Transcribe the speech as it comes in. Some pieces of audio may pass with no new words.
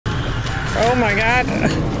Oh my god.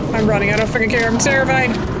 I'm running. I don't freaking care. I'm terrified.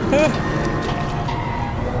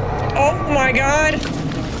 Oh my god.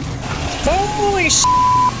 Holy sh**.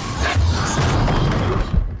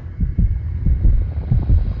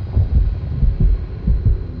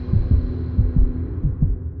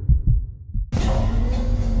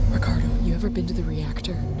 Ricardo, you ever been to the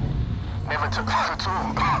reactor? Never took that at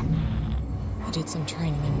all. I did some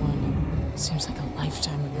training in one. Seems like a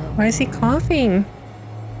lifetime ago. Why is he coughing?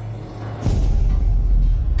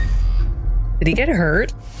 Did he get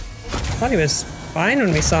hurt? I thought he was fine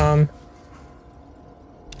when we saw him.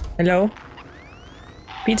 Hello?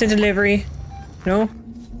 Pizza delivery? No?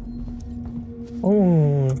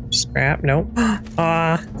 Oh, scrap. Nope.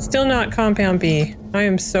 Still not Compound B. I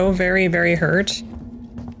am so very, very hurt.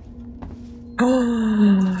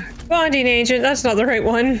 Oh, bonding agent. That's not the right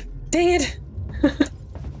one. Dang it.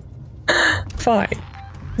 Fine.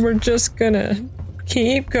 We're just gonna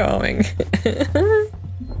keep going.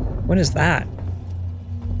 What is that?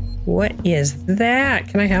 What is that?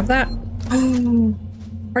 Can I have that?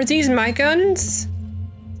 Are these my guns?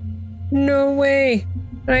 No way.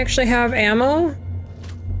 Do I actually have ammo?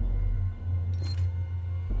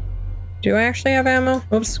 Do I actually have ammo?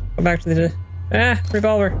 Oops. Go back to the...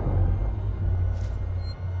 revolver.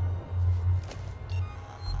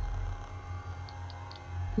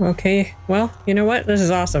 Okay, well, you know what? This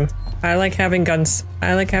is awesome. I like having guns.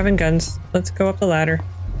 I like having guns. Let's go up the ladder.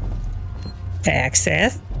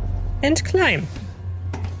 Access. And climb.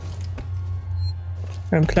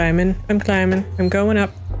 I'm climbing. I'm climbing. I'm going up.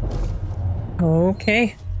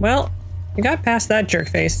 Okay. Well, we got past that jerk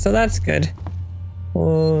face, so that's good.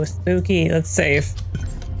 Oh, spooky. Let's save.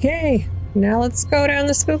 Yay! Now let's go down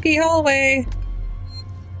the spooky hallway.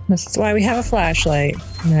 This is why we have a flashlight.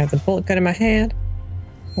 I have the bullet gun in my hand.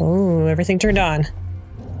 Oh, everything turned on.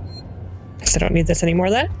 Guess I don't need this anymore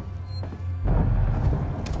then.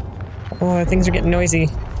 Oh, things are getting noisy.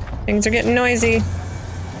 Things are getting noisy.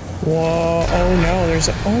 Whoa, oh no, there's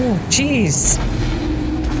a... Oh, jeez.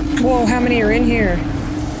 Whoa, how many are in here?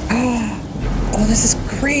 Oh, this is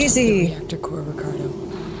crazy. The reactor core, Ricardo.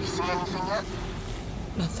 You see anything yet?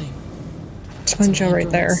 Nothing. Sponjo right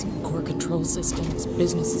there. Core control systems,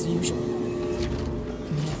 business as usual.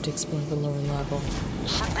 We may have to explore the lower level.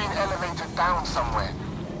 Should be an elevator down somewhere.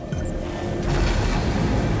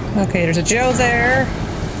 Okay, there's a Joe there.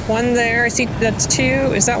 One there. I see that's two.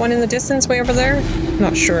 Is that one in the distance way over there?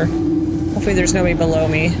 Not sure. Hopefully there's nobody below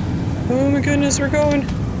me. Oh my goodness, we're going.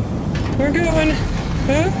 We're going.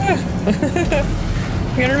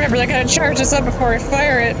 I gotta remember, I gotta charge this up before I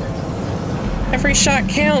fire it. Every shot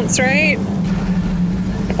counts, right?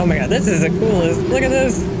 Oh my god, this is the coolest. Look at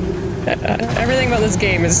this. Everything about this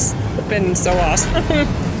game has been so awesome.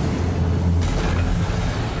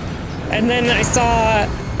 And then I saw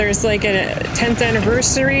there's like a 10th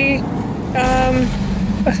anniversary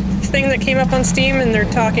thing that came up on Steam, and they're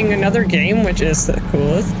talking another game, which is the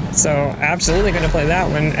coolest. So absolutely gonna play that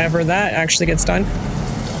whenever that actually gets done.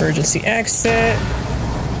 Emergency exit.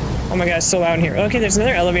 Oh my god, it's so loud in here. Okay, there's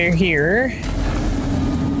another elevator here.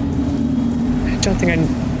 I don't think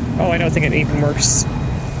I don't think it even works.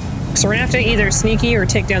 So we're gonna have to either sneaky or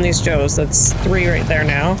take down these Joes. That's 3 right there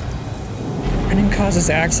now. And then causes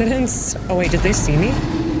accidents. Oh wait, did they see me?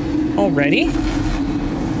 Already?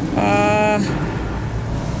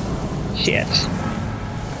 Shit.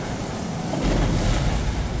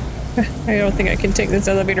 I don't think I can take this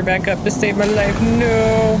elevator back up to save my life.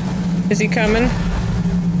 No. Is he coming?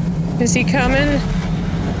 Is he coming?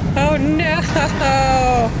 Oh no!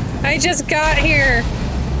 I just got here!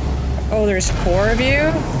 Oh, there's 4 of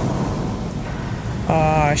you?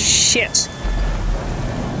 Aw, shit.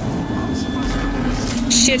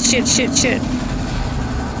 Shit, shit, shit, shit.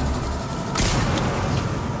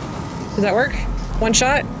 Does that work? 1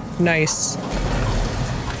 shot? Nice.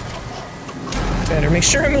 Better make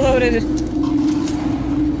sure I'm loaded.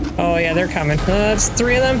 Oh yeah, they're coming. That's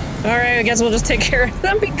 3 of them. Alright, I guess we'll just take care of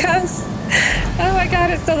them because... Oh my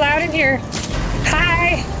god, it's so loud in here.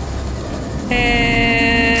 Hi!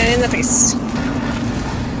 And in the face.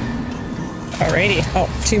 Alrighty. Oh,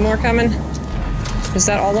 2 more coming. Is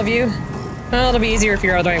that all of you? Well, it'll be easier if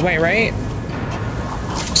you're all the right way, right?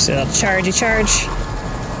 So, chargey charge.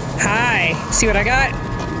 Hi! See what I got?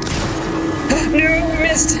 No,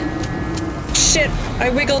 missed! Shit! I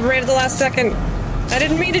wiggled right at the last second. I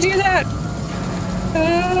didn't mean to do that!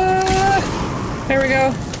 There we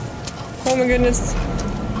go. Oh my goodness.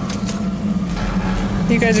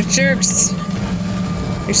 You guys are jerks.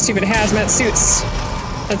 Your stupid hazmat suits.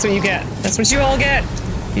 That's what you get. That's what you all get.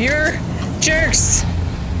 You're jerks!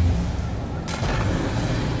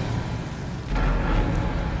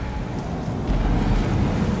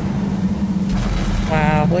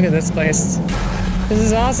 look at this place. This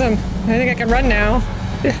is awesome. I think I can run now.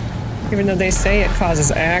 Even though they say it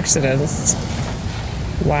causes accidents.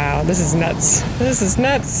 Wow, this is nuts. This is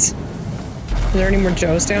nuts. Are there any more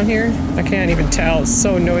Joes down here? I can't even tell. It's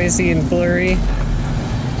so noisy and blurry.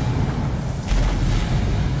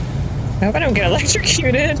 I hope I don't get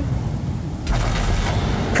electrocuted.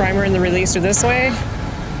 Primer and the release are this way.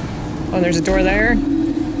 Oh, there's a door there.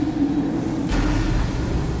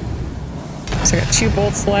 So I got 2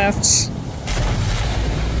 bolts left.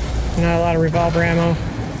 Not a lot of revolver ammo.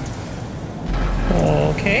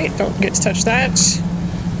 Okay, don't get to touch that.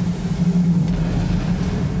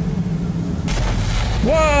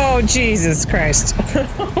 Whoa, Jesus Christ.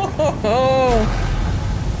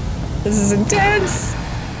 This is intense.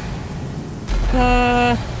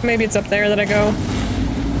 Maybe it's up there that I go.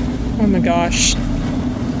 Oh my gosh.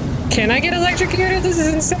 Can I get electrocuted? This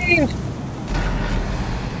is insane.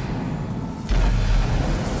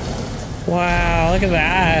 Wow, look at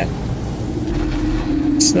that.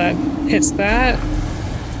 So that hits that.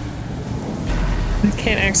 I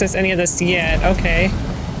can't access any of this yet. Okay.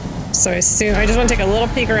 So I assume I just want to take a little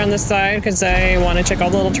peek around this side because I want to check all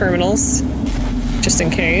the little terminals. Just in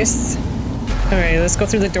case. Alright, let's go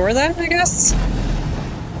through the door then, I guess.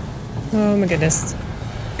 Oh my goodness.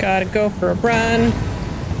 Gotta go for a run.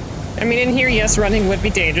 I mean, in here, yes, running would be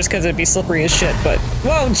dangerous because it'd be slippery as shit, but...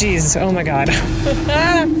 Whoa, jeez. Oh my god.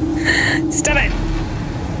 Stop it!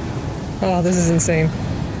 Oh, this is insane.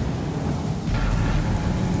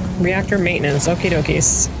 Reactor maintenance. Okie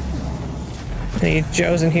dokies. Any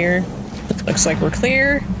Joes in here? Looks like we're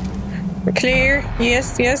clear. We're clear.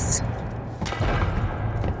 Yes, yes.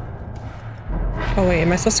 Oh wait,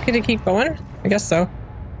 am I supposed to keep going? I guess so.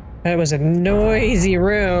 That was a noisy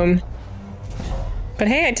room. But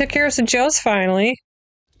hey, I took care of some Joes finally.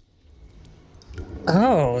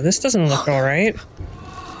 Oh, this doesn't look alright.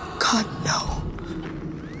 God, no.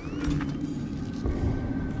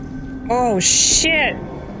 Oh shit!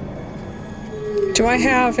 Do I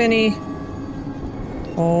have any...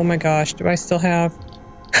 Oh my gosh, do I still have...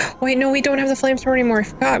 Wait, no, we don't have the flamethrower anymore. I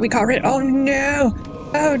forgot, we got rid... Oh no!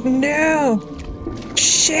 Oh no!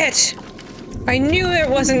 Shit! I knew it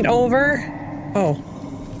wasn't over! Oh.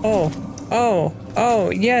 Oh. Oh. Oh,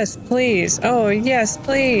 yes, please. Oh, yes,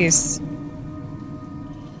 please.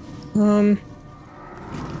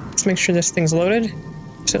 Let's make sure this thing's loaded.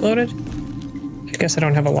 Is it loaded? I guess I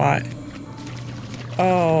don't have a lot.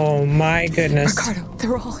 Oh my goodness. Ricardo,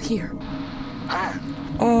 they're all here.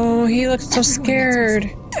 Oh, he looks so scared.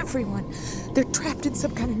 Everyone. They're trapped in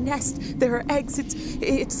some kind of nest. There are eggs.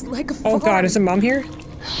 It's like a farm. Oh god, is the mom here?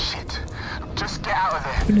 Shit. Just get out of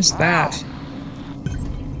there. What is that?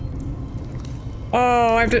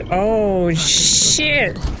 Oh, I have to... Oh,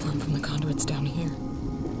 shit. Platform from the conduits down here.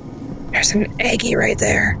 There's an Eggie right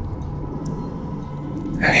there.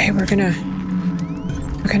 Okay, we're gonna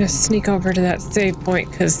sneak over to that save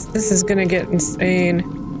point because this is gonna get insane.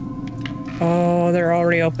 Oh, they're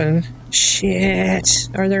already open. Shit.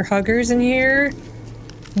 Are there huggers in here?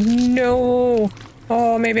 No.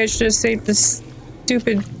 Oh, maybe I should have saved this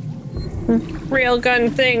stupid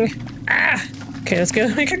railgun thing. Ah. Okay, let's go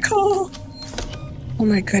make a call. Oh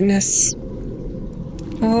my goodness.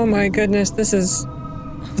 Oh my goodness, this is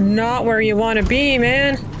not where you want to be,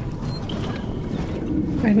 man.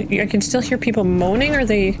 I can still hear people moaning. Are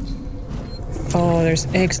they... Oh, there's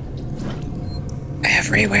eggs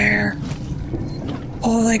everywhere.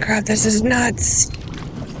 Holy crap, this is nuts.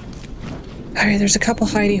 Alright, there's a couple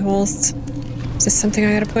hidey holes. Is this something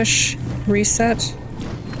I gotta push? Reset?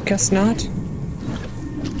 Guess not.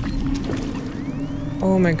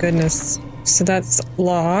 Oh my goodness. So that's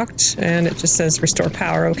locked, and it just says restore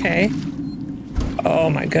power, okay. Oh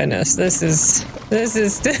my goodness, this is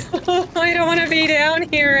I don't want to be down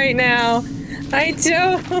here right now. I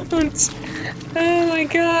don't. Oh my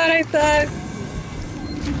god, I thought...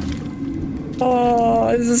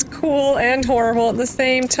 Oh, this is cool and horrible at the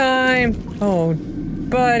same time. Oh,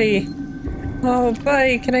 buddy. Oh,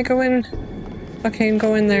 buddy, can I go in? Okay, I can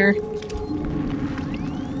go in there.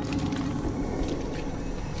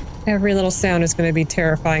 Every little sound is going to be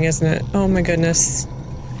terrifying, isn't it? Oh my goodness.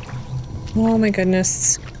 Oh my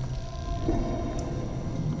goodness.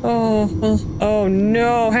 Oh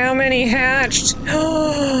no, how many hatched?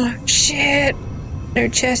 Oh, shit. Their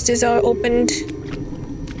chest is all opened.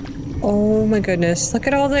 Oh my goodness, look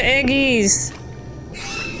at all the eggies.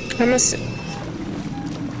 I must...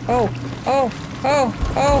 Oh,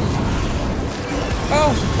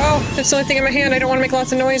 that's the only thing in my hand. I don't want to make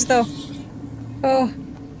lots of noise though. Oh,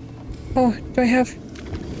 do I have...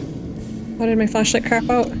 Oh, did my flashlight crap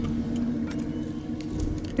out?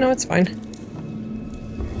 No, it's fine.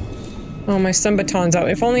 Oh, my stun baton's out.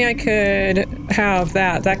 If only I could have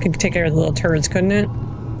that. That could take care of the little turds, couldn't it?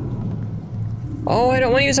 Oh, I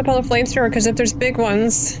don't want to use up all the flamethrower because if there's big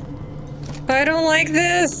ones. I don't like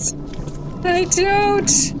this. I don't.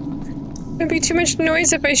 It'd be too much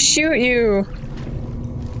noise if I shoot you.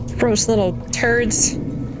 Gross little turds.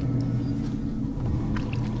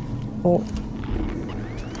 Oh.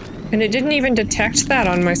 And it didn't even detect that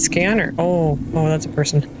on my scanner. Oh, that's a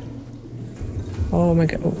person. Oh my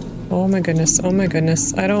god. Oh my goodness. Oh my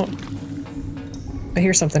goodness. I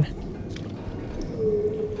hear something.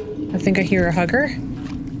 I think I hear a hugger.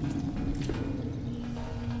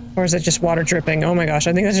 Or is it just water dripping? Oh my gosh,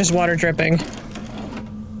 I think that's just water dripping.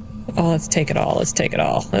 Oh, let's take it all. Let's take it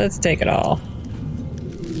all. Let's take it all.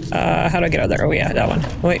 How do I get out there? Oh yeah, that one.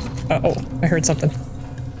 Wait. Oh, I heard something.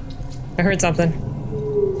 I heard something.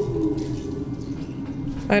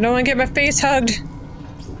 I don't want to get my face hugged.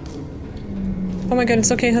 Oh my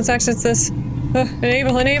goodness, okay, let's access this.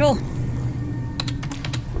 Enable, enable!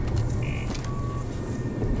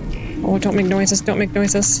 Oh, don't make noises, don't make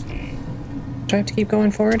noises. Do I have to keep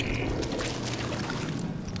going forward?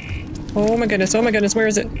 Oh my goodness, where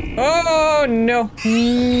is it? Oh, no.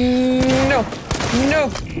 No. No.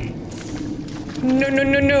 No, no,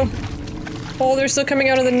 no, no. Oh, they're still coming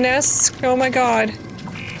out of the nest? Oh my god.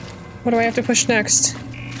 What do I have to push next?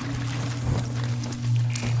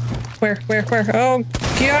 Where? Oh,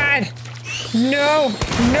 God! No!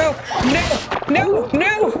 No! No! No!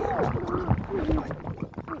 No!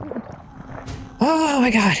 Oh my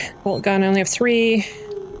god. Bolt gun, I only have 3.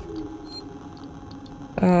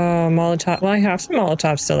 Molotov. Well, I have some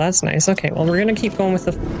Molotov still. That's nice. Okay, well, we're gonna keep going with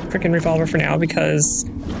the frickin' revolver for now because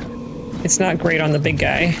it's not great on the big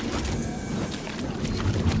guy.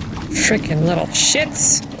 Frickin' little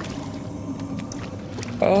shits!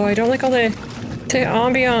 Oh, I don't like all the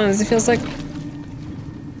ambiance. It feels like...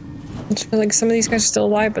 I just feel like some of these guys are still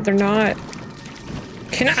alive, but they're not.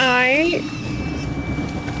 Can I?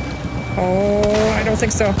 Oh, I don't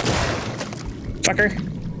think so. Fucker.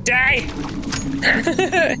 Die!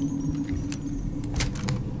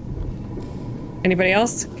 Anybody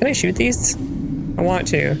else? Can I shoot these? I want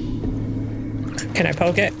to. Can I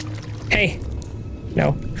poke it? Hey!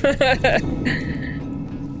 No.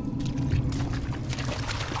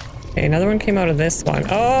 Okay, another one came out of this one.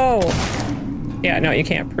 Oh! Yeah, no, you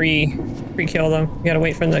can't pre-kill them. You gotta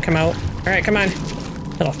wait for them to come out. Alright, come on.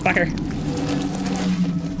 Little fucker.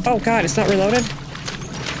 Oh god, it's not reloaded?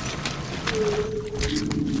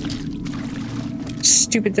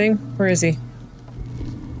 Stupid thing. Where is he?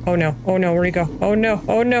 Oh no, where'd he go? Oh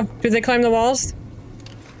no. Did they climb the walls?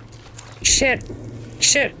 Shit.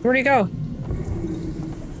 Shit, where'd he go?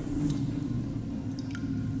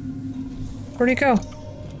 Where'd he go?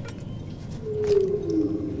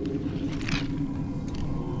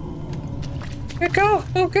 Where'd it go?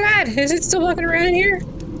 Oh god, is it still walking around here?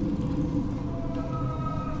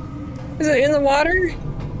 Is it in the water?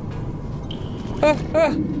 Oh.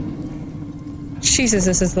 Jesus,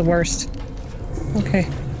 this is the worst. Okay.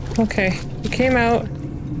 He came out.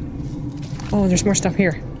 Oh, there's more stuff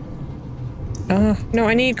here. No,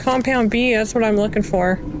 I need compound B. That's what I'm looking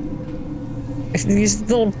for. If these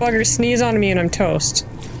little buggers sneeze on me and I'm toast.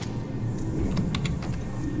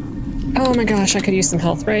 Oh my gosh, I could use some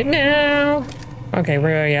health right now. Okay,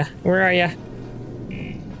 where are ya? Where are ya?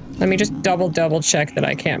 Let me just double check that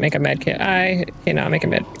I can't make a med kit. I cannot make a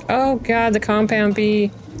med. Oh god, the compound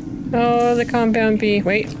B. Oh, the compound B.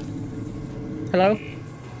 Wait. Hello?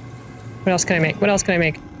 What else can I make? What else can I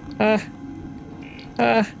make?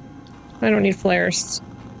 I don't need flares.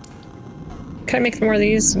 Can I make more of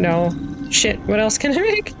these? No. Shit, what else can I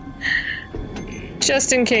make?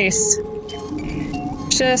 Just in case.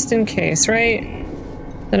 Just in case, right?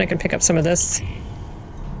 Then I can pick up some of this.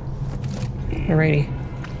 Alrighty.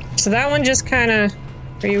 So that one just kinda...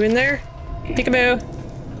 Are you in there? Peekaboo.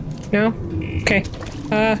 No? Okay.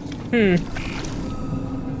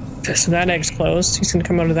 So that egg's closed. He's gonna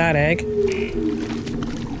come out of that egg.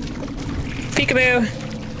 Peekaboo!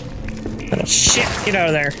 Little shit, get out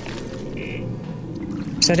of there.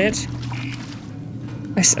 Is that it?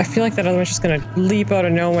 I feel like that other one's just gonna leap out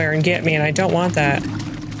of nowhere and get me, and I don't want that.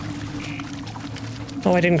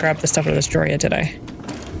 Oh, I didn't grab the stuff out of this drawer yet, did I?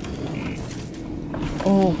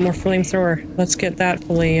 Oh, more flamethrower. Let's get that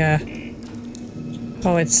fully,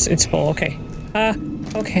 Oh, it's full, okay.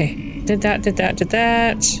 Okay. Did that.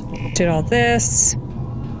 Did all this.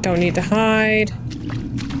 Don't need to hide.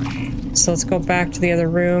 So let's go back to the other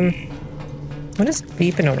room. What is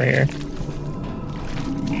beeping over here?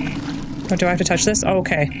 Oh, do I have to touch this? Oh,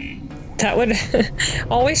 okay. That would...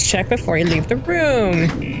 Always check before you leave the room.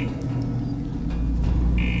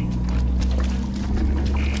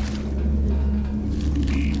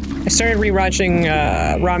 started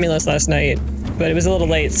rewatching Romulus last night, but it was a little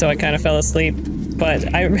late, so I kind of fell asleep. But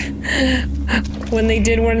when they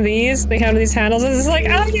did one of these, they had these handles, and it's like,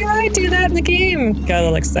 oh yeah, I do that in the game. Got a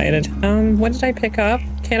little excited. What did I pick up?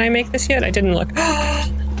 Can I make this yet? I didn't look.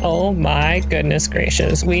 Oh my goodness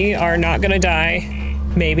gracious. We are not gonna die.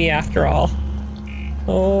 Maybe after all.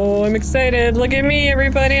 Oh, I'm excited. Look at me,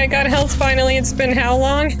 everybody. I got health finally. It's been how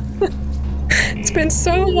long? It's been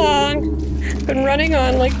so long. Been running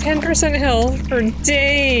on like 10% health for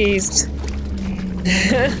days.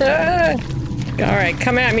 Alright,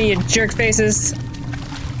 come at me, you jerk faces.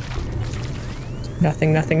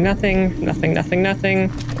 Nothing, nothing, nothing. Nothing, nothing,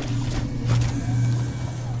 nothing.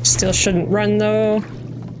 Still shouldn't run, though.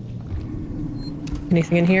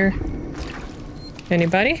 Anything in here?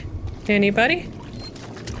 Anybody? Anybody?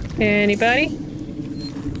 Anybody?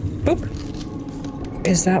 Boop.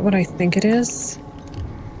 Is that what I think it is?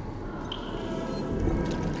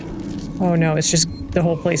 Oh no, it's just... the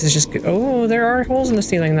whole place is just... oh, there are holes in the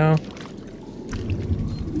ceiling, though.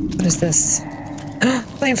 What is this?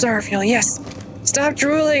 Flamethrower fuel, yes! Stop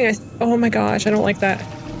drooling! Oh my gosh, I don't like that.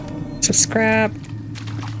 Some scrap.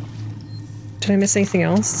 Did I miss anything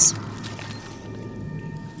else?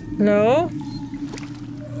 No?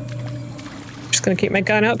 Just gonna keep my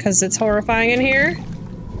gun out because it's horrifying in here.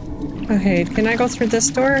 Okay, can I go through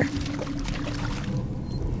this door?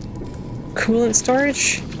 Coolant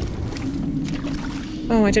storage?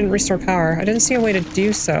 Oh, I didn't restore power. I didn't see a way to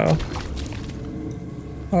do so.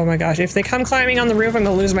 Oh my gosh, if they come climbing on the roof, I'm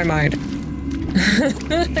gonna lose my mind.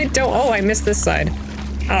 I don't- oh, I missed this side.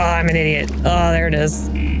 Oh, I'm an idiot. Oh, there it is.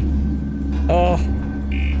 Oh.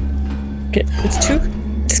 It's too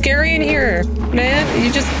scary in here. Man,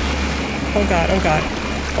 you just... oh god, oh god.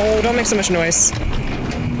 Oh, don't make so much noise.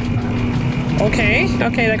 Okay,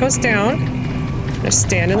 okay, that goes down. Just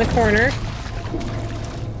stand in the corner.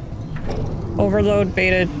 Overload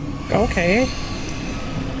beta. Okay.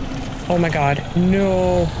 Oh my god.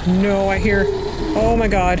 No. No, I hear... oh my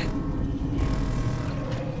god.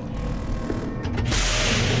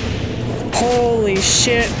 Holy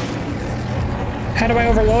shit. How do I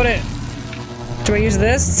overload it? Do I use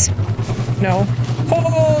this? No.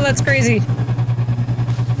 Oh, that's crazy.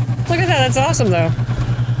 Look at that. That's awesome, though.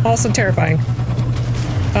 Also terrifying.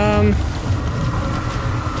 I'm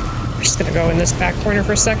just gonna go in this back corner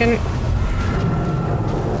for a second.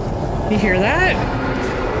 You hear that?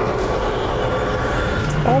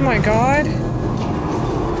 Oh my god.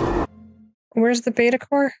 Where's the beta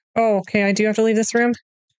core? Oh, okay, I do have to leave this room.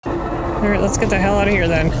 Alright, let's get the hell out of here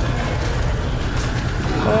then.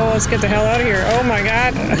 Oh, let's get the hell out of here. Oh my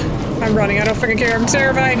god. I'm running, I don't freaking care, I'm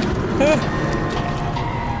terrified.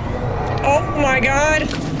 Oh my god.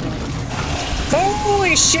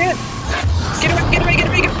 Holy shit. Get away, get away, get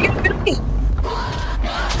away, get away, get away.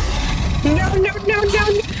 No, no, no, no, no,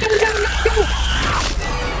 no, no,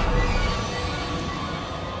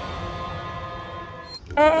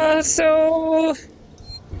 no. So...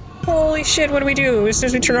 holy shit, what do we do? As soon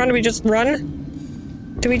as we turn around, do we just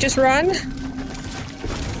run? Do we just run?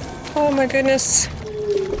 Oh my goodness.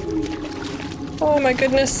 Oh my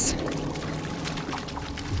goodness.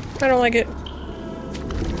 I don't like it.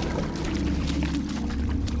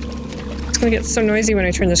 It's gonna get so noisy when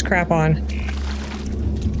I turn this crap on.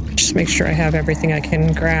 Just make sure I have everything I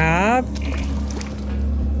can grab.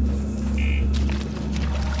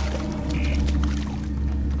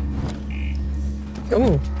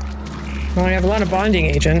 Ooh. Well, I have a lot of bonding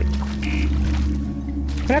agent.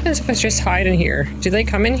 What happens if I just hide in here? Do they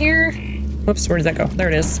come in here? Whoops, where did that go? There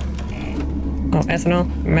it is. Oh, ethanol.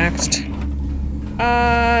 Maxed.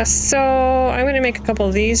 So I'm gonna make a couple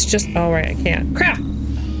of these just... oh, right, I can't. Crap!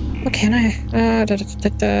 What can I?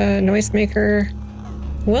 Noisemaker.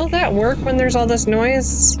 Will that work when there's all this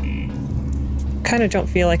noise? Kind of don't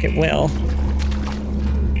feel like it will.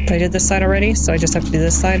 But I did this side already, so I just have to do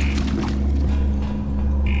this side.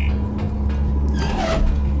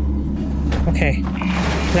 Okay.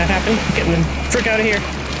 Did that happen? Getting the frick out of here.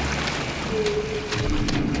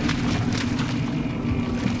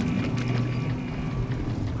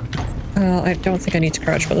 Well, I don't think I need to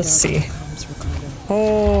crouch, but let's see.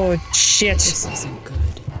 Oh, shit. This isn't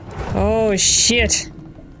good. Oh, shit.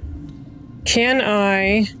 Can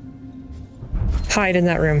I hide in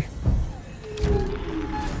that room?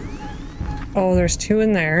 Oh, there's two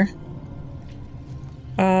in there.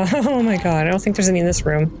 Oh my god, I don't think there's any in this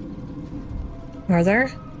room. Are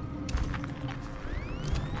there?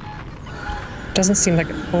 Doesn't seem like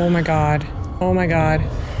it. Oh my god. Oh my god.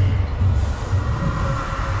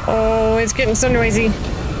 Oh, it's getting so noisy.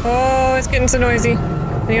 Oh, it's getting so noisy.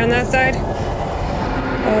 Are you on that side?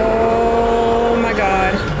 Oh my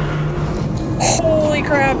god.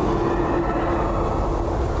 crap.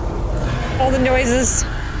 All the noises.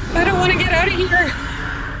 I don't want to get out of here.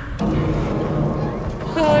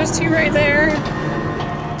 Oh, there's two right there.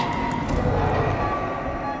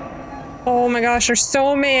 Oh my gosh, there's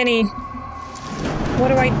so many. What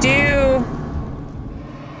do I do?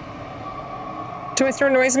 Do I throw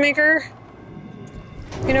a noisemaker?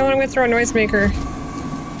 You know what? I'm gonna throw a noisemaker.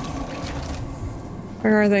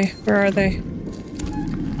 Where are they? Where are they?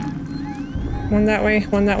 One that way,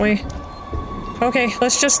 one that way. Okay,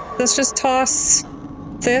 let's just toss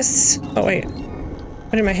this. Oh wait.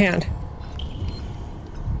 Put it in my hand.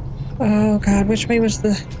 Oh god, which way was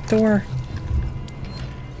the door?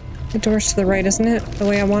 The door's to the right, isn't it? The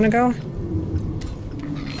way I want to go?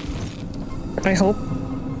 I hope.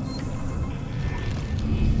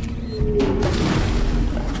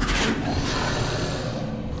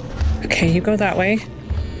 Okay, you go that way.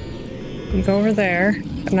 You go over there.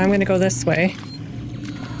 And I'm gonna go this way.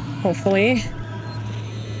 Hopefully.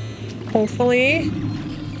 Hopefully.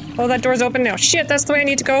 Oh, that door's open now. Shit, that's the way I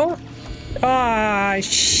need to go? Ah,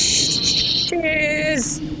 shiz.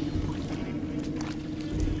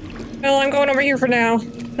 Well, I'm going over here for now.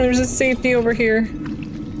 There's a safety over here.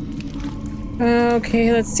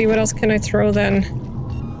 Okay, let's see. What else can I throw then?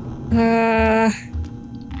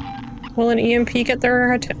 Will an EMP get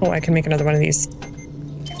their attention? Oh, I can make another one of these.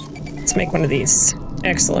 Let's make one of these.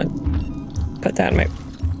 Excellent. Put that in my...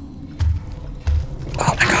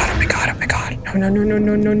 Oh my god, oh my god, oh my god. No, no, no,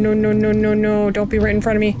 no, no, no, no, no, no, no. Don't be right in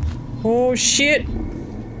front of me. Oh, shit.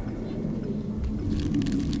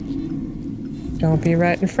 Don't be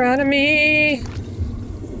right in front of me.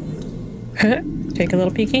 Take a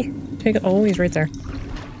little peeky. Take a... Oh, he's right there.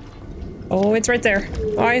 Oh, it's right there.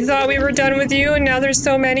 Oh, I thought we were done with you, and now there's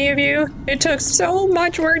so many of you. It took so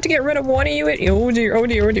much work to get rid of one of you. Oh dear, oh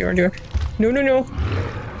dear, oh dear, oh dear. No, no, no.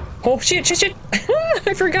 Oh, shit, shit, shit.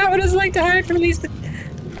 I forgot what it was like to hide from these...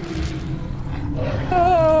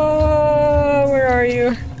 Oh, where are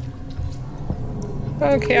you?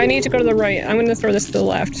 Okay, I need to go to the right. I'm gonna throw this to the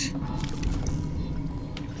left.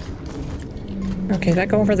 Okay, that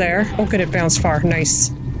go over there. Oh, good, it bounced far.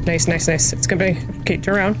 Nice. Nice, nice, nice. It's gonna be... Okay,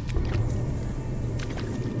 turn around.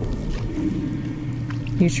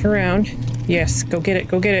 You turn around. Yes, go get it,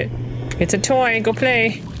 go get it. It's a toy, go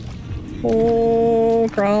play. Oh,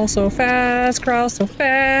 crawl so fast,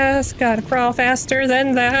 gotta crawl faster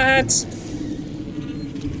than that.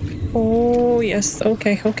 Oh, yes,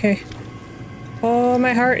 okay, okay. Oh,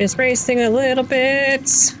 my heart is racing a little bit.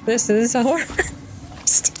 This is a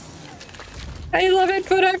worst. I love it,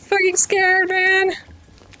 but I'm fucking scared, man.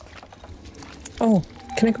 Oh,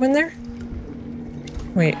 can I go in there?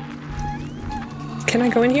 Wait. Can I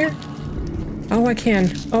go in here? Oh, I can.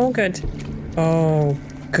 Oh, good. Oh,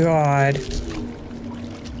 God.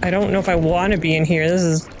 I don't know if I want to be in here. This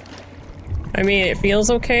is... I mean, it feels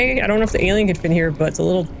okay. I don't know if the alien could fit in here, but the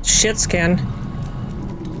little shits can.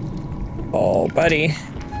 Oh, buddy.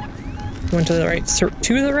 Went to the right.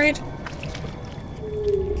 To the right?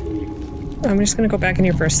 I'm just gonna go back in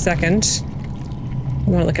here for a second. I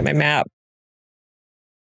want to look at my map.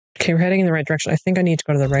 Okay, we're heading in the right direction. I think I need to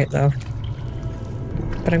go to the right, though.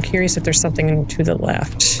 But I'm curious if there's something to the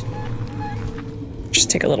left.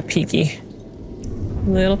 Just take a little peeky.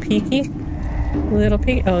 Little peeky. Little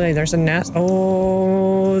peeky. Oh, hey, there's a nest.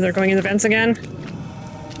 Oh, they're going in the vents again.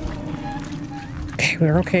 Okay,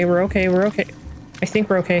 we're okay, we're okay, we're okay. I think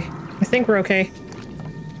we're okay. I think we're okay.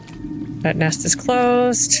 That nest is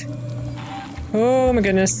closed. Oh my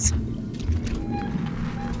goodness.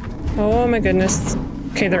 Oh my goodness.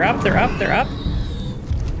 Okay, they're up, they're up, they're up.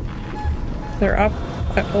 They're up.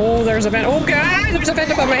 Oh, there's a vent. Oh god, there's a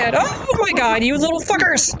vent above my head. Oh my god, you little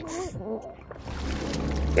fuckers!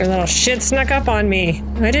 Your little shit snuck up on me.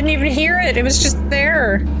 I didn't even hear it. It was just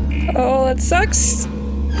there. Oh, that sucks.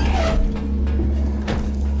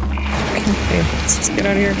 Okay, let's just get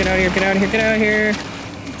out of here, get out of here, get out of here, get out of here.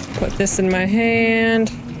 Put this in my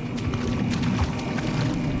hand.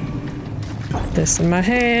 Put this in my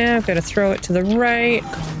hand. I've got to throw it to the right.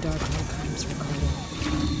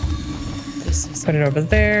 Put it over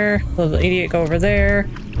there. Little idiot, go over there.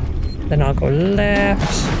 Then I'll go left.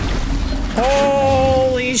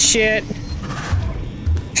 Holy shit.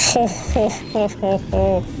 Ho, ho, ho, ho,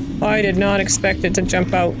 ho. I did not expect it to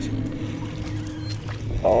jump out.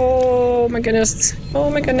 Oh my goodness. Oh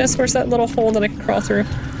my goodness. Where's that little hole that I can crawl through?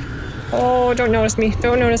 Oh, don't notice me.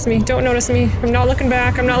 Don't notice me. Don't notice me. I'm not looking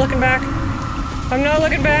back. I'm not looking back. I'm not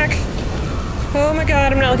looking back. Oh my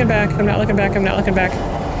god. I'm not looking back. I'm not looking back. I'm not looking back.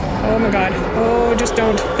 Oh my god. Oh, just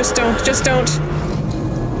don't. Just don't. Just don't.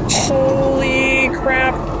 Holy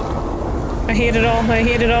crap. I hate it all. I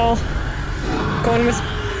hate it all. Going with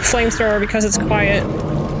flamethrower because it's quiet.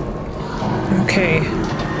 Okay.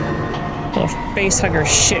 Little face hugger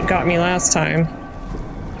shit got me last time.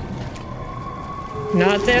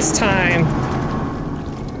 Not this time.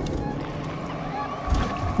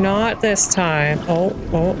 Not this time. Oh,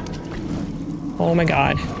 oh. Oh my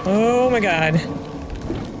god. Oh my god.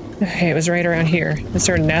 Okay, it was right around here. Is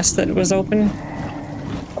there a nest that was open?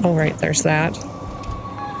 Oh, right, there's that.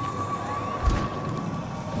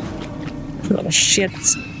 Little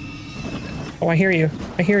shits. Oh, I hear you.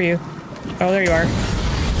 I hear you. Oh, there you are.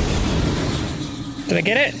 Did I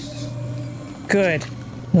get it? Good.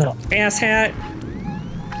 Little ass hat.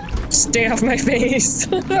 Stay off my face.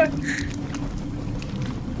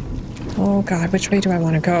 Oh god, which way do I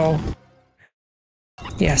want to go?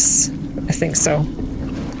 Yes, I think so.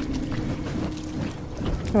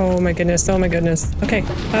 Oh my goodness, oh my goodness. Okay,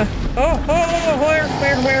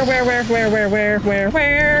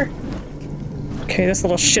 where? Okay, this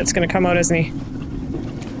little shit's gonna come out, isn't he?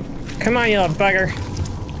 Come on, you little bugger.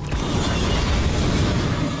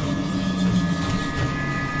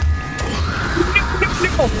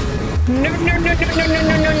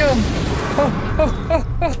 No.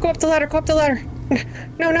 Oh, go up the ladder, go up the ladder.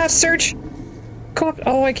 No, not search. Go up.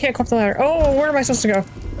 Oh, I can't go up the ladder. Oh, where am I supposed to go?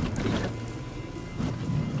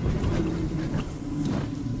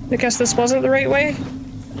 I guess this wasn't the right way.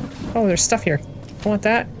 Oh, there's stuff here. I want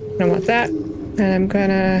that. I want that. And I'm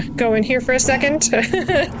gonna go in here for a second.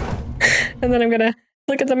 And then I'm gonna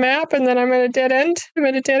look at the map, and then I'm at a dead end. I'm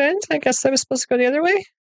at a dead end. I guess I was supposed to go the other way.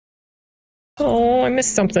 Oh, I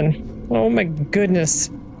missed something. Oh my goodness.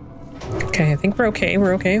 Okay, I think we're okay.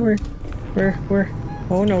 We're okay. We're.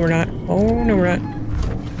 Oh no, we're not. Oh no, we're not.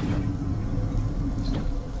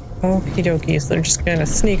 Okie dokie. So they're just gonna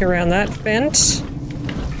sneak around that vent.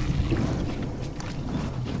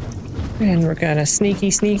 And we're gonna sneaky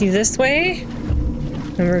this way.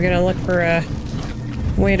 And we're gonna look for a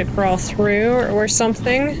way to crawl through or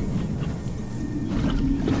something.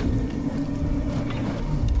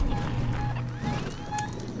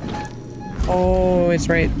 Oh, it's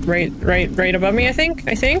right above me, I think.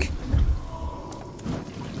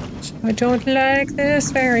 I don't like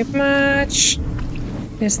this very much.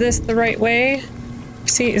 Is this the right way?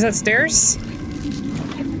 See, is that stairs?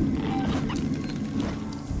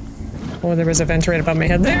 Oh, there was a vent right above my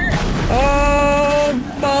head there. Oh,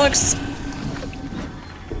 bollocks.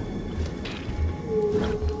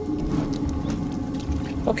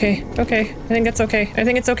 Okay. I think it's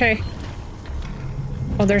okay.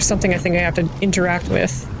 Oh, there's something I think I have to interact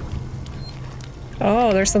with.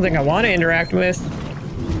 Oh, there's something I want to interact with.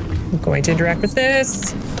 I'm going to interact with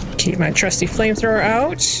this. Keep my trusty flamethrower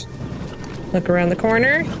out. Look around the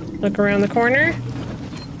corner.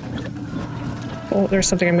 Oh, there's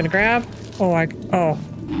something I'm going to grab. Oh.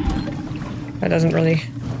 That doesn't really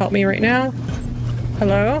help me right now.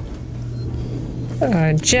 Hello?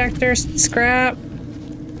 Injector, scrap.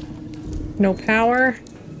 No power.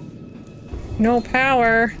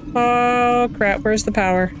 Oh, crap. Where's the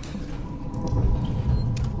power?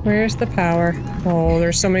 Oh,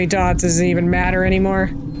 there's so many dots. Does it even matter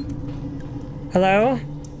anymore? Hello?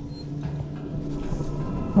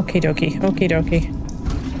 Okie dokie.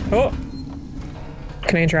 Oh!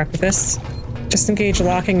 Can I interact with this? Disengage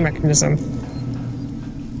locking mechanism.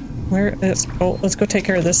 Where is... Oh, let's go take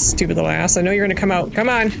care of this stupid little ass. I know you're gonna come out. Come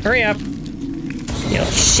on, hurry up. You little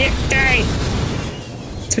shit guy!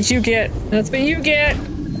 That's what you get.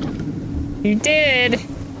 You did.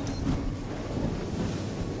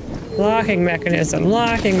 Locking mechanism.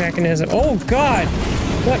 Oh, God.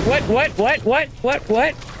 What?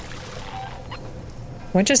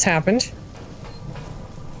 What just happened?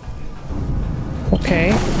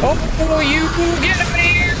 Okay. Oh, you get out of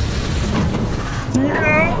here!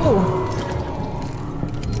 No!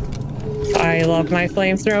 I love my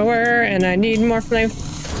flamethrower, and I need more flame.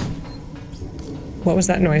 What was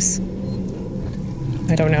that noise?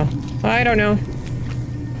 I don't know.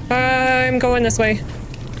 I'm going this way.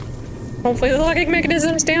 Hopefully the locking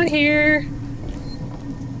mechanism's down here.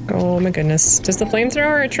 Oh my goodness. Does the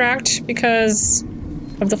flamethrower attract because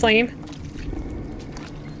of the flame?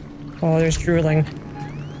 Oh, there's drooling.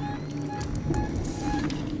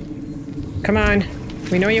 Come on.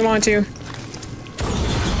 We know you want to.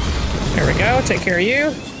 There we go. Take care of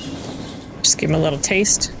you. Just give him a little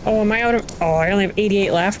taste. Oh, am I out of... Oh, I only have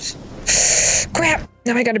 88 left. Crap!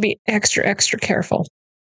 Now I gotta be extra careful.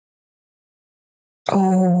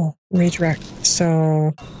 Oh, redirect.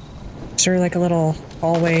 So... Is there like a little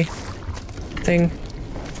hallway thing?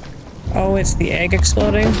 Oh, it's the egg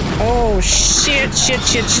exploding. Oh, shit.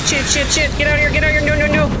 Get out of here.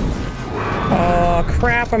 No. Oh,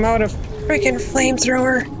 crap. I'm out of freaking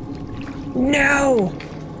flamethrower. No!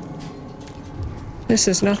 This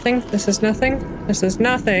is nothing. This is nothing. This is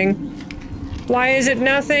nothing. Why is it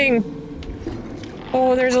nothing?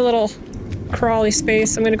 Oh, there's a little crawly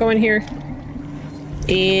space. I'm gonna go in here.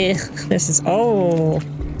 This is... Oh.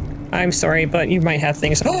 I'm sorry, but you might have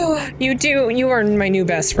things. Oh, you do. You are my new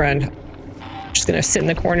best friend. Just gonna sit in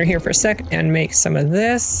the corner here for a sec and make some of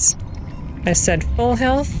this. I said full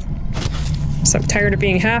health. So I'm tired of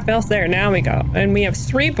being half health. There, now we go. And we have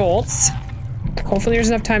 3 bolts. Hopefully there's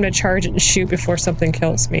enough time to charge it and shoot before something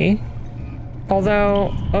kills me.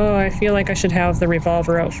 Although, oh, I feel like I should have the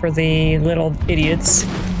revolver out for the little idiots.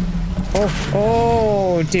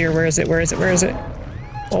 Oh dear, where is it? Where is it? Where is it?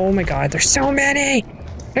 Oh my god, there's so many!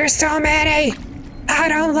 There's so many! I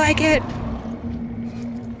don't like it!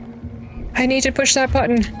 I need to push that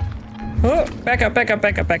button. Oh, back up, back up,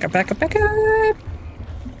 back up, back up, back up, back up!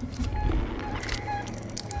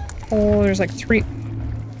 Oh, there's like 3...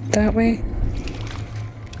 That way?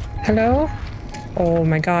 Hello? Oh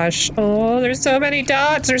my gosh. Oh, there's so many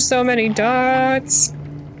dots! There's so many dots!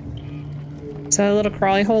 Is that a little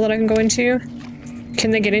crawly hole that I can go into?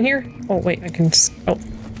 Can they get in here? Oh, wait, I can just... Oh,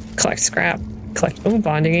 collect scrap. Collect... Oh,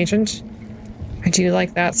 bonding agent. I do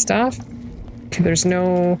like that stuff. Okay, there's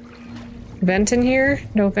no vent in here.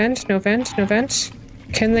 No vent, no vent, no vent.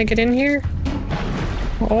 Can they get in here?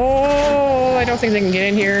 Oh, I don't think they can get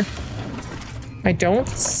in here. I don't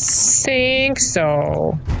think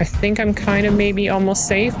so. I think I'm kind of maybe almost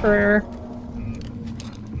safe or...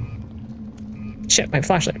 Shit, my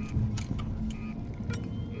flashlight.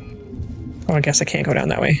 Oh, I guess I can't go down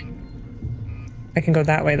that way. I can go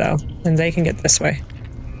that way, though. And they can get this way.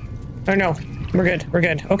 Oh, no. We're good. We're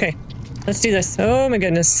good. Okay. Let's do this. Oh, my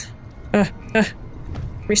goodness.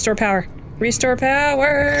 Restore power. Restore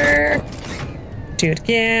power! Do it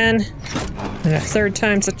again. And a 3rd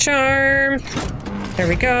time's a charm. There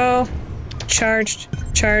we go. Charged.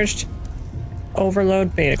 Charged.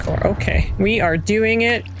 Overload beta core. Okay. We are doing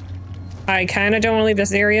it. I kind of don't want to leave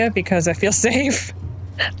this area because I feel safe.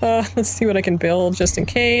 Let's see what I can build just in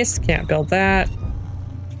case. Can't build that.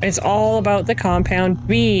 It's all about the compound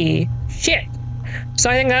B. Shit. So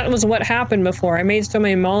I think that was what happened before. I made so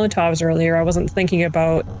many Molotovs earlier, I wasn't thinking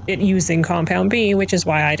about it using compound B, which is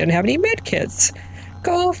why I didn't have any medkits.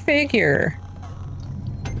 Go figure.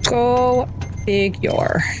 Go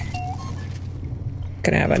figure.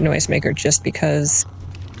 Gonna have a noisemaker just because.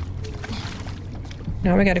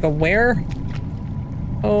 Now we gotta go where?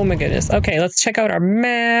 Oh my goodness. Okay, let's check out our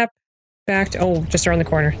map. Back to, oh, just around the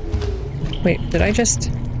corner. Wait, did I just...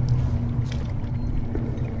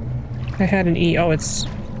 I had an E. Oh, it's...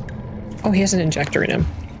 Oh, he has an injector in him.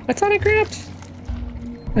 I thought I grabbed...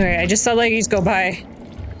 Okay, I just saw ladies go by.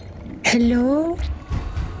 Hello?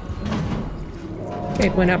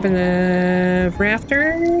 It went up in the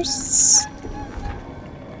rafters.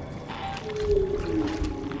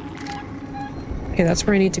 Okay, that's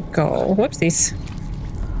where I need to go. Whoopsies.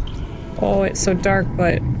 Oh, it's so dark,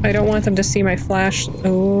 but I don't want them to see my flash.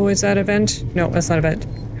 Oh, is that a vent? No, that's not a vent.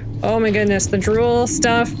 Oh my goodness, the drool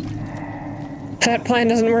stuff. That plan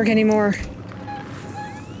doesn't work anymore.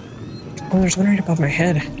 Oh, there's one right above my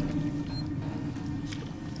head.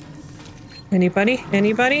 Anybody?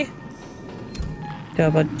 Anybody?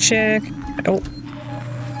 Double check. Oh,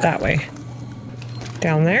 that way.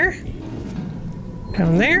 Down there?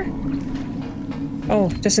 Down there? Oh,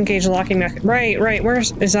 disengage the locking mechanism. Right, right.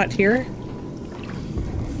 Is that here?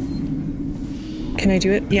 Can I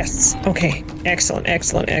do it? Yes. Okay. Excellent,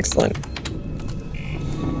 excellent, excellent.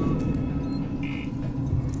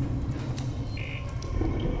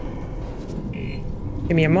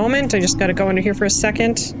 Give me a moment. I just gotta go under here for a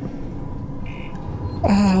second.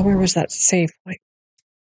 Oh, where was that safe? Like,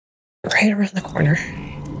 right around the corner.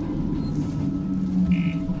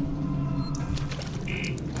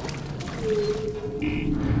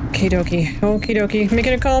 Okie dokie. Okie dokie.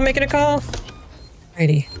 Making a call, making a call.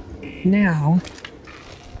 Alrighty. Now,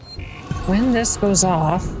 when this goes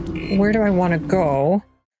off, where do I want to go?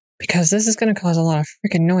 Because this is going to cause a lot of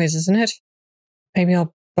freaking noise, isn't it? Maybe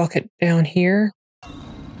I'll bucket down here.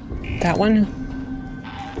 That one?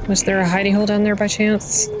 Was there a hidey hole down there by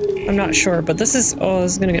chance? I'm not sure, but this is... Oh,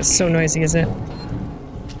 this is going to get so noisy, isn't it?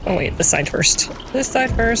 Oh wait, this side first. This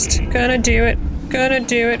side first. Gonna do it. Gonna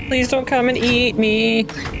do it. Please don't come and eat me.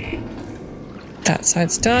 That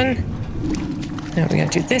side's done. Now we gotta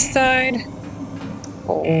do this side.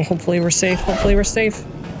 Oh, hopefully we're safe. Hopefully we're safe.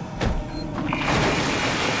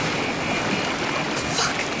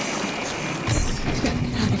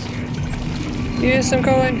 Yes, I'm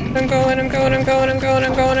going. I'm going. I'm going. I'm going. I'm going.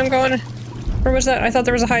 I'm going. I'm going. Where was that? I thought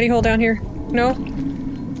there was a hidey hole down here. No?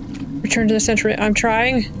 Return to the center. I'm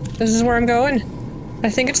trying. This is where I'm going. I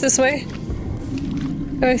think it's this way.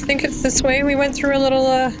 I think it's this way. We went through a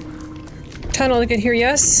little, tunnel to get here,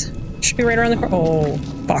 yes? Should be right around the corner. Oh,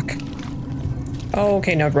 fuck. Oh,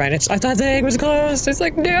 okay, no, Brian. I thought the egg was closed. It's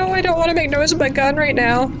like, no, I don't want to make noise with my gun right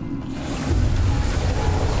now.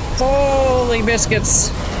 Holy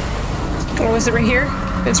biscuits. Oh, is it right here?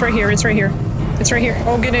 It's right here, it's right here. It's right here.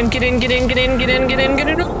 Oh, get in, get in, get in, get in, get in, get in, get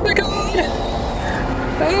in. Oh my god!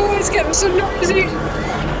 Oh, it's getting so noisy.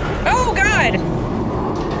 Oh god!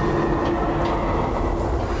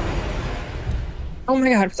 Oh my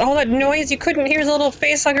god, with all that noise, you couldn't hear the little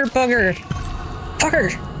facehugger bugger.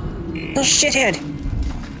 Fucker! Little shithead.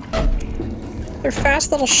 They're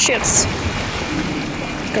fast little shits.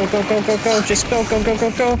 Go, go, go, go, go. Just go, go, go,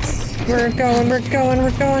 go, go. We're going, we're going,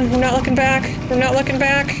 we're going. We're not looking back. We're not looking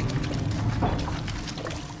back.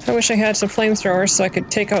 I wish I had some flamethrowers so I could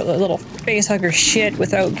take out the little facehugger shit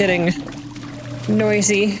without getting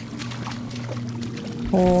noisy.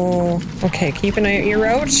 Oh, okay. Keep an eye out your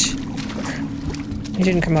route. He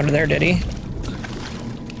didn't come out of there, did he?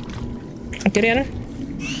 Get in.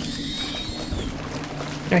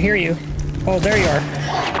 I hear you. Oh, there you are.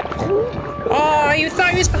 Oh, you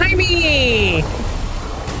thought he was behind me!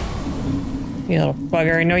 You little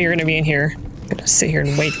bugger, I know you're gonna be in here. I'm gonna sit here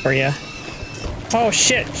and wait for you. Oh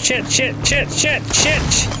shit, shit, shit, shit, shit,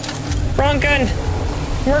 shit! Wrong gun!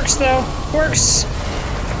 Works though, works!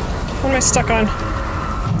 What am I stuck on?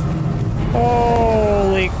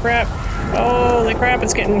 Holy crap. Holy crap,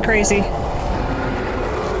 it's getting crazy.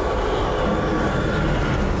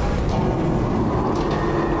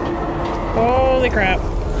 Holy crap.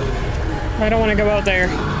 I don't want to go out there.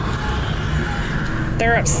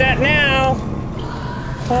 They're upset now.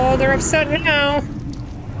 Oh, they're upset now.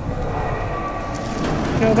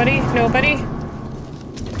 Nobody? Nobody?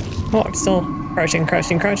 Oh, I'm still crouching,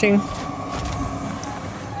 crouching, crouching.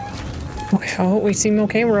 Okay, oh, we seem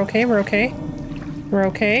okay. We're okay. We're okay. We're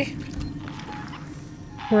okay.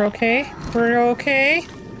 We're okay. We're okay.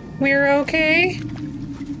 We're okay.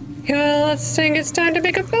 Yeah, let's think it's time to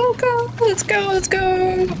make a phone call. Let's go, let's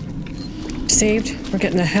go. Saved. We're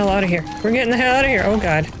getting the hell out of here. We're getting the hell out of here. Oh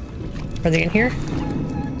god. Are they in here?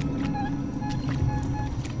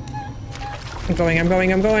 I'm going, I'm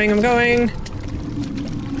going, I'm going, I'm going.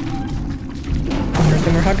 Oh, there's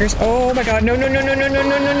no more huggers. Oh my god, no, no, no, no, no, no,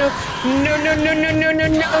 no, no, no. No, no, no, no, no, no, no,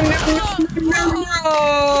 no, no,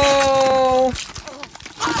 no.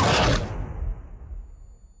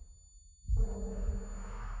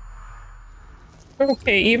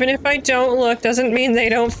 Okay, even if I don't look, doesn't mean they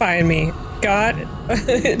don't find me. Got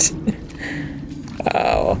it.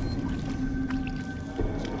 Oh.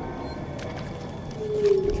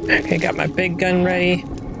 Okay, got my big gun ready.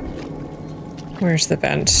 Where's the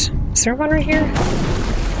vent? Is there one right here?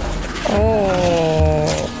 Oh.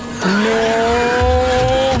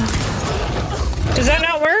 No. Does that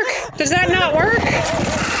not work? Does that not work?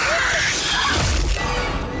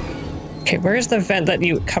 Okay, where's the vent that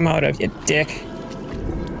you come out of, you dick?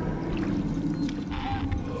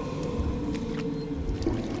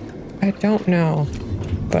 I don't know,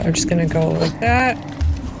 but I'm just gonna go like that.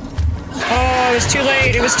 Oh, it was too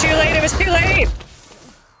late! It was too late! It was too late!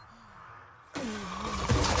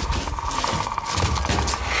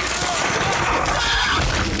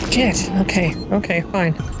 Shit! Okay, okay,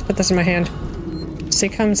 fine. Put this in my hand. So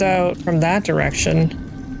he comes out from that direction.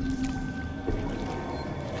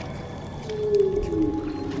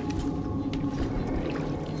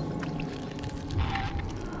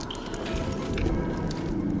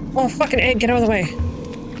 Oh, fucking egg, get out of the way.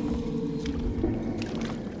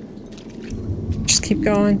 Just keep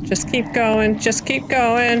going, just keep going, just keep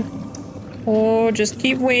going. Oh, just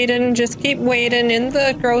keep waiting in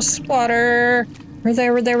the gross water. We're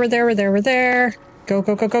there, we're there, we're there, we're there, we're there. Go,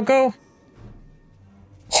 go, go, go, go.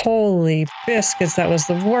 Holy biscuits, that was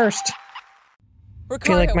the worst. I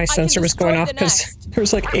feel like my sensor was going off because there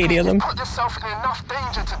was like 80 of them. You put yourself in enough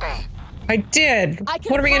danger today. I did.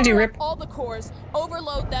 What are we gonna do, Rip? All the cores,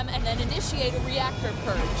 overload them, and then initiate a reactor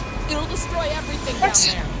purge. It'll destroy everything down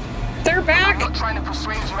there. They're back. I'm not trying to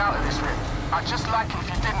persuade you out of this, Rip. I'd just like it if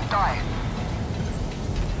you didn't die.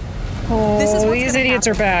 Oh, these idiots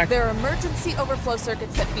are back. There are emergency overflow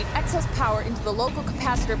circuits that feed excess power into the local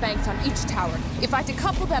capacitor banks on each tower. If I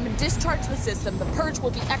decouple them and discharge the system, the purge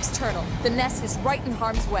will be external. The nest is right in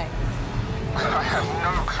harm's way. I have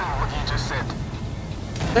no clue what you just said.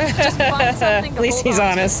 Just find something to At least hold he's on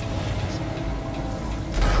to. honest.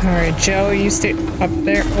 Alright, Joe, you stay up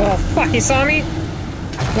there. Oh, fuck, he saw me?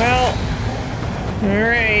 Well,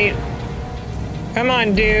 alright. Come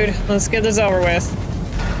on, dude. Let's get this over with.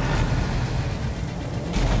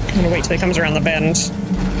 I'm gonna wait till he comes around the bend.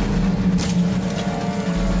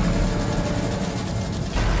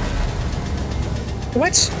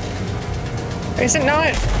 What? Is it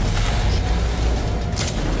not?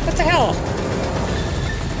 What the hell?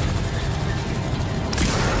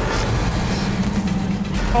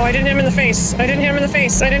 Oh, I didn't hit him in the face. I didn't hit him in the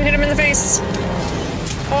face. I didn't hit him in the face.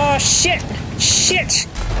 Oh, shit. Shit.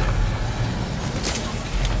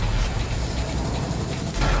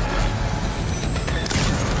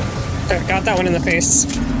 There, got that one in the face.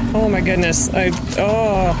 Oh my goodness. I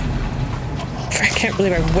can't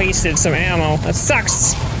believe I wasted some ammo. That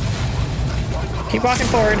sucks. Keep walking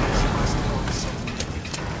forward.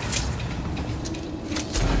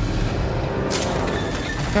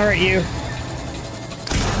 All right, you.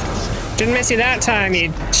 Didn't miss you that time,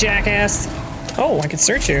 you jackass. Oh, I could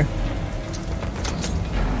search you.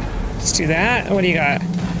 Let's do that. What do you got?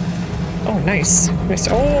 Oh, nice. Nice.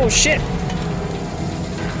 Oh, shit.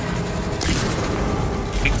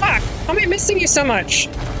 Fuck! How am I missing you so much?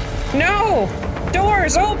 No!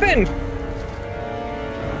 Doors open!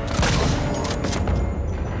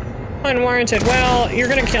 Unwarranted. Well, you're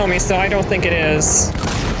gonna kill me, so I don't think it is.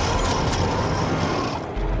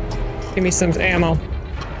 Give me some ammo.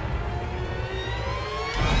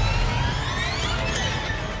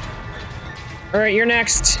 Alright, you're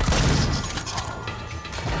next.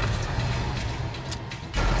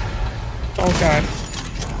 Oh god.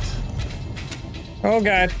 Oh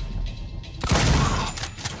god.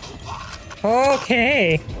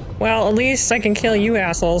 Okay. Well, at least I can kill you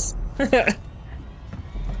assholes.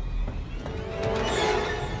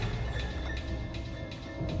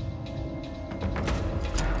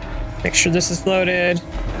 Make sure this is loaded.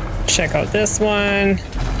 Check out this one.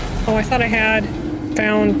 Oh, I thought I had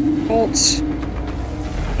found bolts.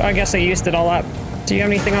 Oh, I guess I used it all up. Do you have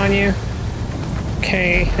anything on you?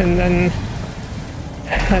 Okay, and then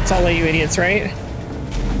that's all of you idiots, right?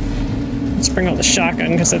 Let's bring out the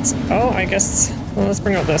shotgun because it's. Oh, I guess. Well, let's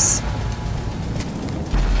bring out this.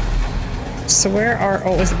 So where are?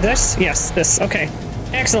 Oh, is it this? Yes, this. Okay,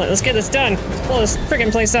 excellent. Let's get this done. Let's blow this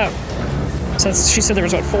friggin' place up. So that's, she said there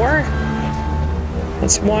was what, 4?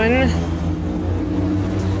 That's 1.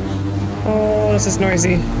 Oh, this is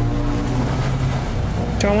noisy.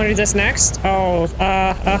 Do I want to do this next? Oh,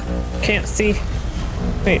 can't see.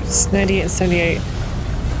 Wait, it's 98 and 78.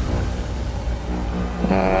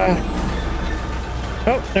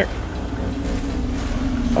 Oh, there.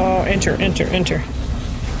 Oh, enter, enter, enter.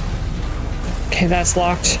 Okay, that's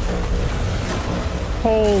locked.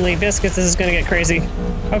 Holy biscuits, this is gonna get crazy.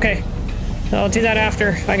 Okay, I'll do that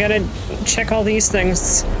after. I gotta check all these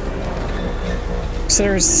things. So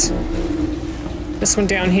there's this one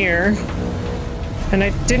down here. And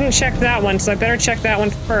I didn't check that one, so I better check that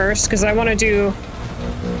one first, because I want to do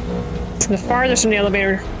the farthest from the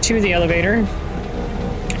elevator to the elevator,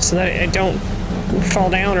 so that I don't fall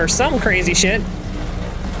down or some crazy shit.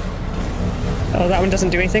 Oh, that one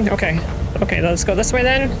doesn't do anything? Okay. Okay, let's go this way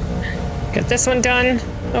then. Get this one done.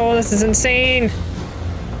 Oh, this is insane.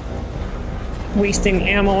 Wasting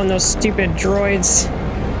ammo on those stupid droids.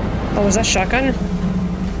 Oh, was that shotgun?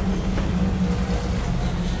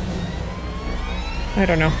 I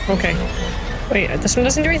don't know. Okay. Wait, this one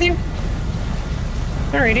doesn't do anything?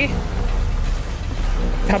 Alrighty.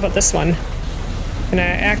 How about this one? Can I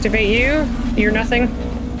activate you? You're nothing.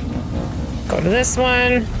 Go to this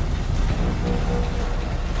one.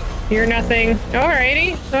 You're nothing.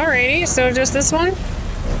 Alrighty. Alrighty. So just this one?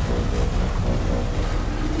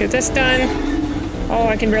 Get this done. Oh,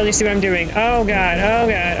 I can barely see what I'm doing. Oh god. Oh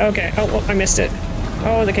god. Okay. Oh, well, I missed it.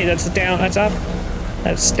 Oh, okay, that's down. That's up.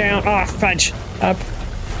 That's down. Oh, fudge. Up.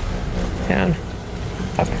 Down.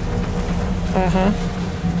 Up. Uh-huh.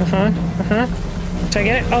 Uh-huh. Uh-huh. Did I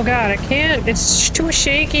get it? Oh god, I can't. It's too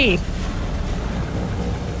shaky.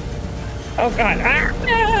 Oh god.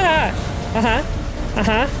 Ah! Uh-huh.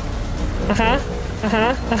 Uh-huh. Uh-huh.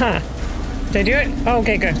 Uh-huh. Uh-huh. Did I do it? Oh,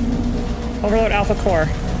 okay, good. Overload alpha core.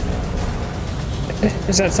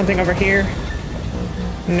 Is that something over here?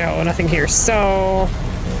 No, nothing here. So...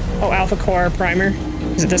 Oh, alpha core primer.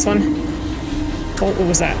 Is it this one? Oh, what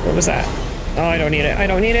was that? What was that? Oh, I don't need it. I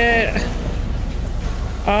don't need it.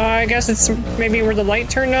 I guess it's maybe where the light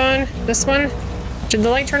turned on. This one? Did the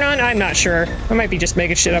light turn on? I'm not sure. I might be just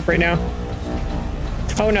making shit up right now.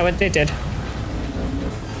 Oh no, it did.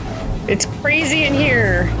 It's crazy in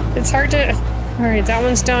here. It's hard to... Alright, that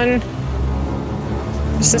one's done.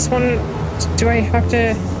 Is this one... Do I have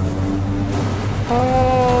to...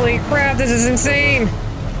 Holy crap, this is insane!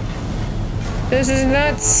 This is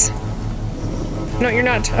nuts! No, you're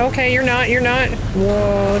not. Okay, you're not. You're not.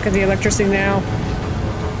 Whoa, look at the electricity now.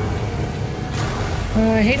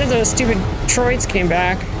 I hate that those stupid droids came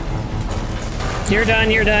back. You're done,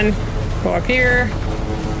 you're done. Go up here.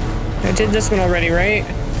 I did this one already, right?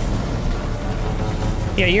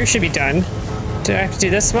 Yeah, you should be done. Do I have to do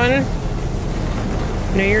this one?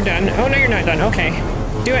 No, you're done. Oh, no, you're not done. Okay.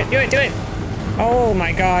 Do it, do it, do it. Oh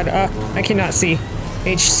my god. I cannot see.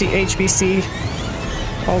 HBC.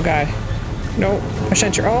 Oh god. No. Push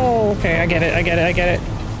enter. Oh, okay. I get it, I get it, I get it.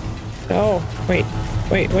 Oh, wait.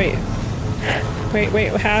 Wait, wait. Wait,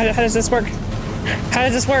 wait. How does this work? How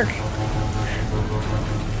does this work?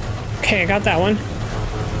 Okay, I got that one.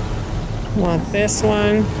 Want this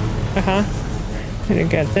one. Uh-huh. Gonna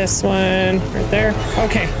get this one right there.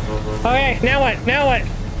 Okay. Okay, now what? Now what?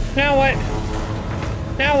 Now what?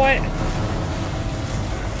 Now what?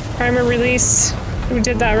 Primer release. We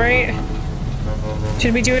did that, right?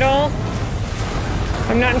 Should we do it all?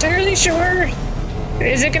 I'm not entirely sure.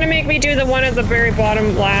 Is it gonna make me do the one at the very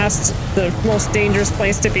bottom last? The most dangerous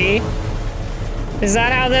place to be? Is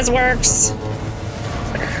that how this works?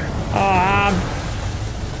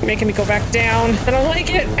 Making me go back down. I don't like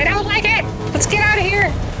it. I don't like it. Let's get out of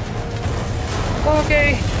here.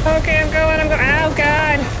 Okay. Okay, I'm going. Oh,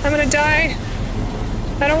 God. I'm gonna die.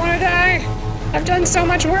 I don't want to die. I've done so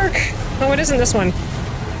much work. Oh, it isn't this one.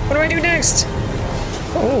 What do I do next?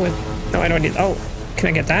 Oh, no, I don't need... Oh, can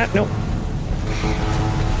I get that? Nope.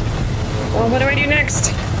 Well, what do I do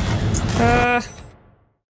next?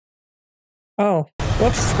 Oh.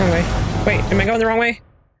 Whoops. Wrong way. Wait, am I going the wrong way?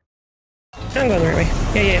 I'm going the right way.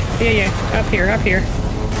 Yeah. Up here, up here.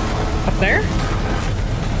 Up there?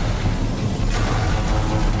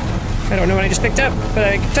 I don't know what I just picked up, but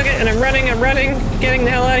I took it and I'm running, getting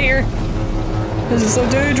the hell out of here. This is so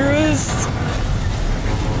dangerous.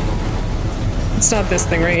 It's not this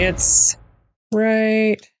thing, right? It's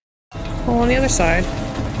right... Oh, on the other side.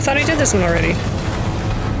 I thought I did this one already.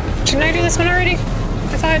 Shouldn't I do this one already?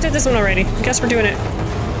 I thought I did this one already. I guess we're doing it.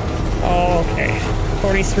 Oh, okay.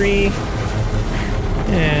 43.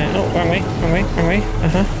 Yeah. Oh, wrong way.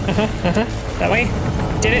 That way.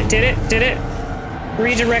 Did it.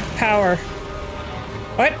 Redirect power.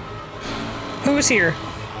 What? Who's here?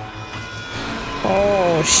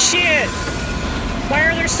 Oh, shit! Why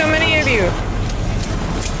are there so many of you?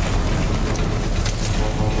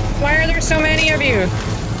 Why are there so many of you?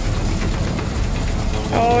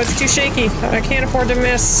 Oh, it's too shaky. I can't afford to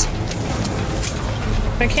miss.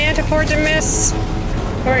 I can't afford to miss.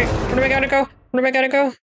 Alright, where do I gotta go? Where do I gotta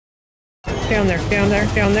go? Down there.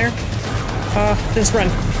 Just run.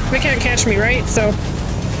 They can't catch me, right? So,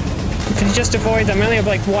 I can just avoid them. I only have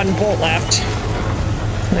like one bolt left.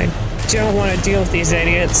 I don't want to deal with these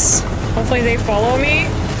idiots. Hopefully they follow me.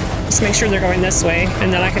 Just make sure they're going this way,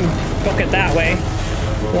 and then I can book it that way.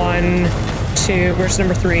 1, 2, where's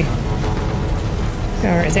number 3?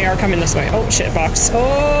 Alright, they are coming this way. Oh, shit, box.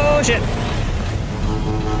 Oh, shit.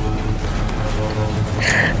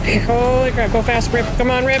 Holy crap, go fast, Rip.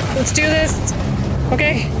 Come on, Rip. Let's do this.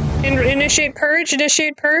 Okay. Initiate purge.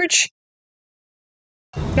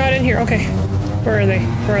 Not in here. Okay. Where are they?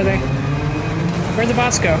 Where'd the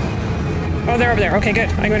bots go? Oh, they're over there. Okay, good.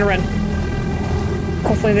 I'm gonna run.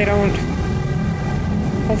 Hopefully they don't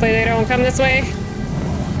come this way.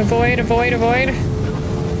 Avoid.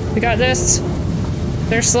 We got this.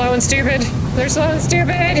 They're slow and stupid.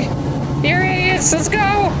 You're idiots. Let's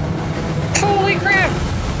go. Holy crap.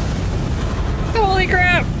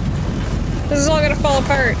 This is all gonna fall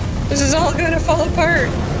apart.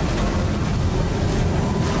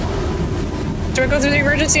 Do I go through the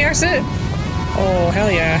emergency exit? Oh, hell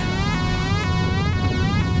yeah.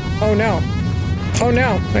 Oh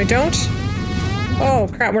no, I don't? Oh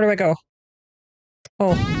crap, where do I go?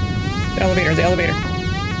 Oh, the elevator.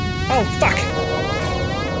 Oh, fuck!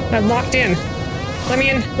 I'm locked in. Let me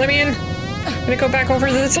in. I'm gonna go back over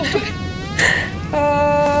to the top.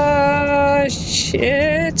 Oh,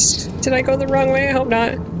 shit. Did I go the wrong way? I hope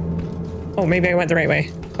not. Oh, maybe I went the right way.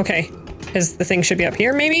 Okay. Because the thing should be up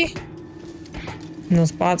here, maybe? And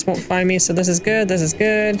those bots won't find me, so this is good.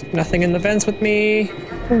 Nothing in the vents with me.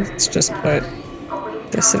 Let's just put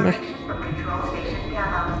this in my...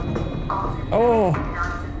 Oh!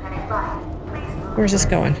 Where's this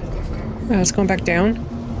going? Oh, it's going back down?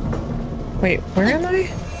 Wait, where am I?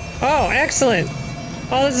 Oh, excellent!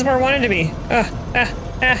 Oh, this is where I wanted to be.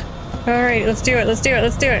 Alright, let's do it.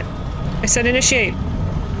 I said initiate.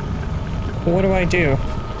 What do I do?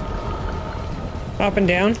 Up and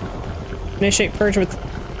down? Initiate purge with...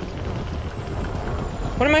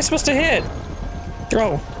 What am I supposed to hit?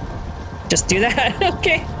 Throw. Just do that?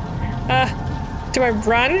 Okay. Do I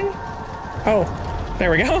run? Oh, there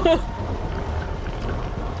we go.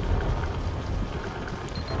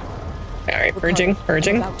 Alright, Okay, purging,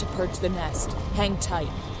 purging. I'm about to purge the nest. Hang tight.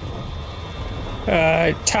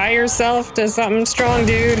 Tie yourself to something strong,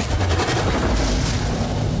 dude.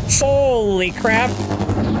 Holy crap.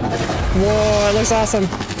 Whoa, it looks awesome.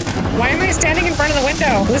 Why am I standing in front of the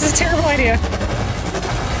window? This is a terrible idea.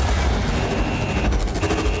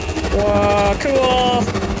 Whoa, cool.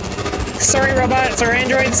 Sorry, robots or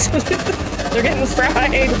androids. They're getting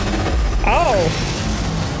fried. Oh.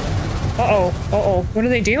 Uh-oh. Uh-oh. What are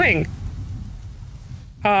they doing?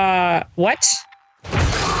 What?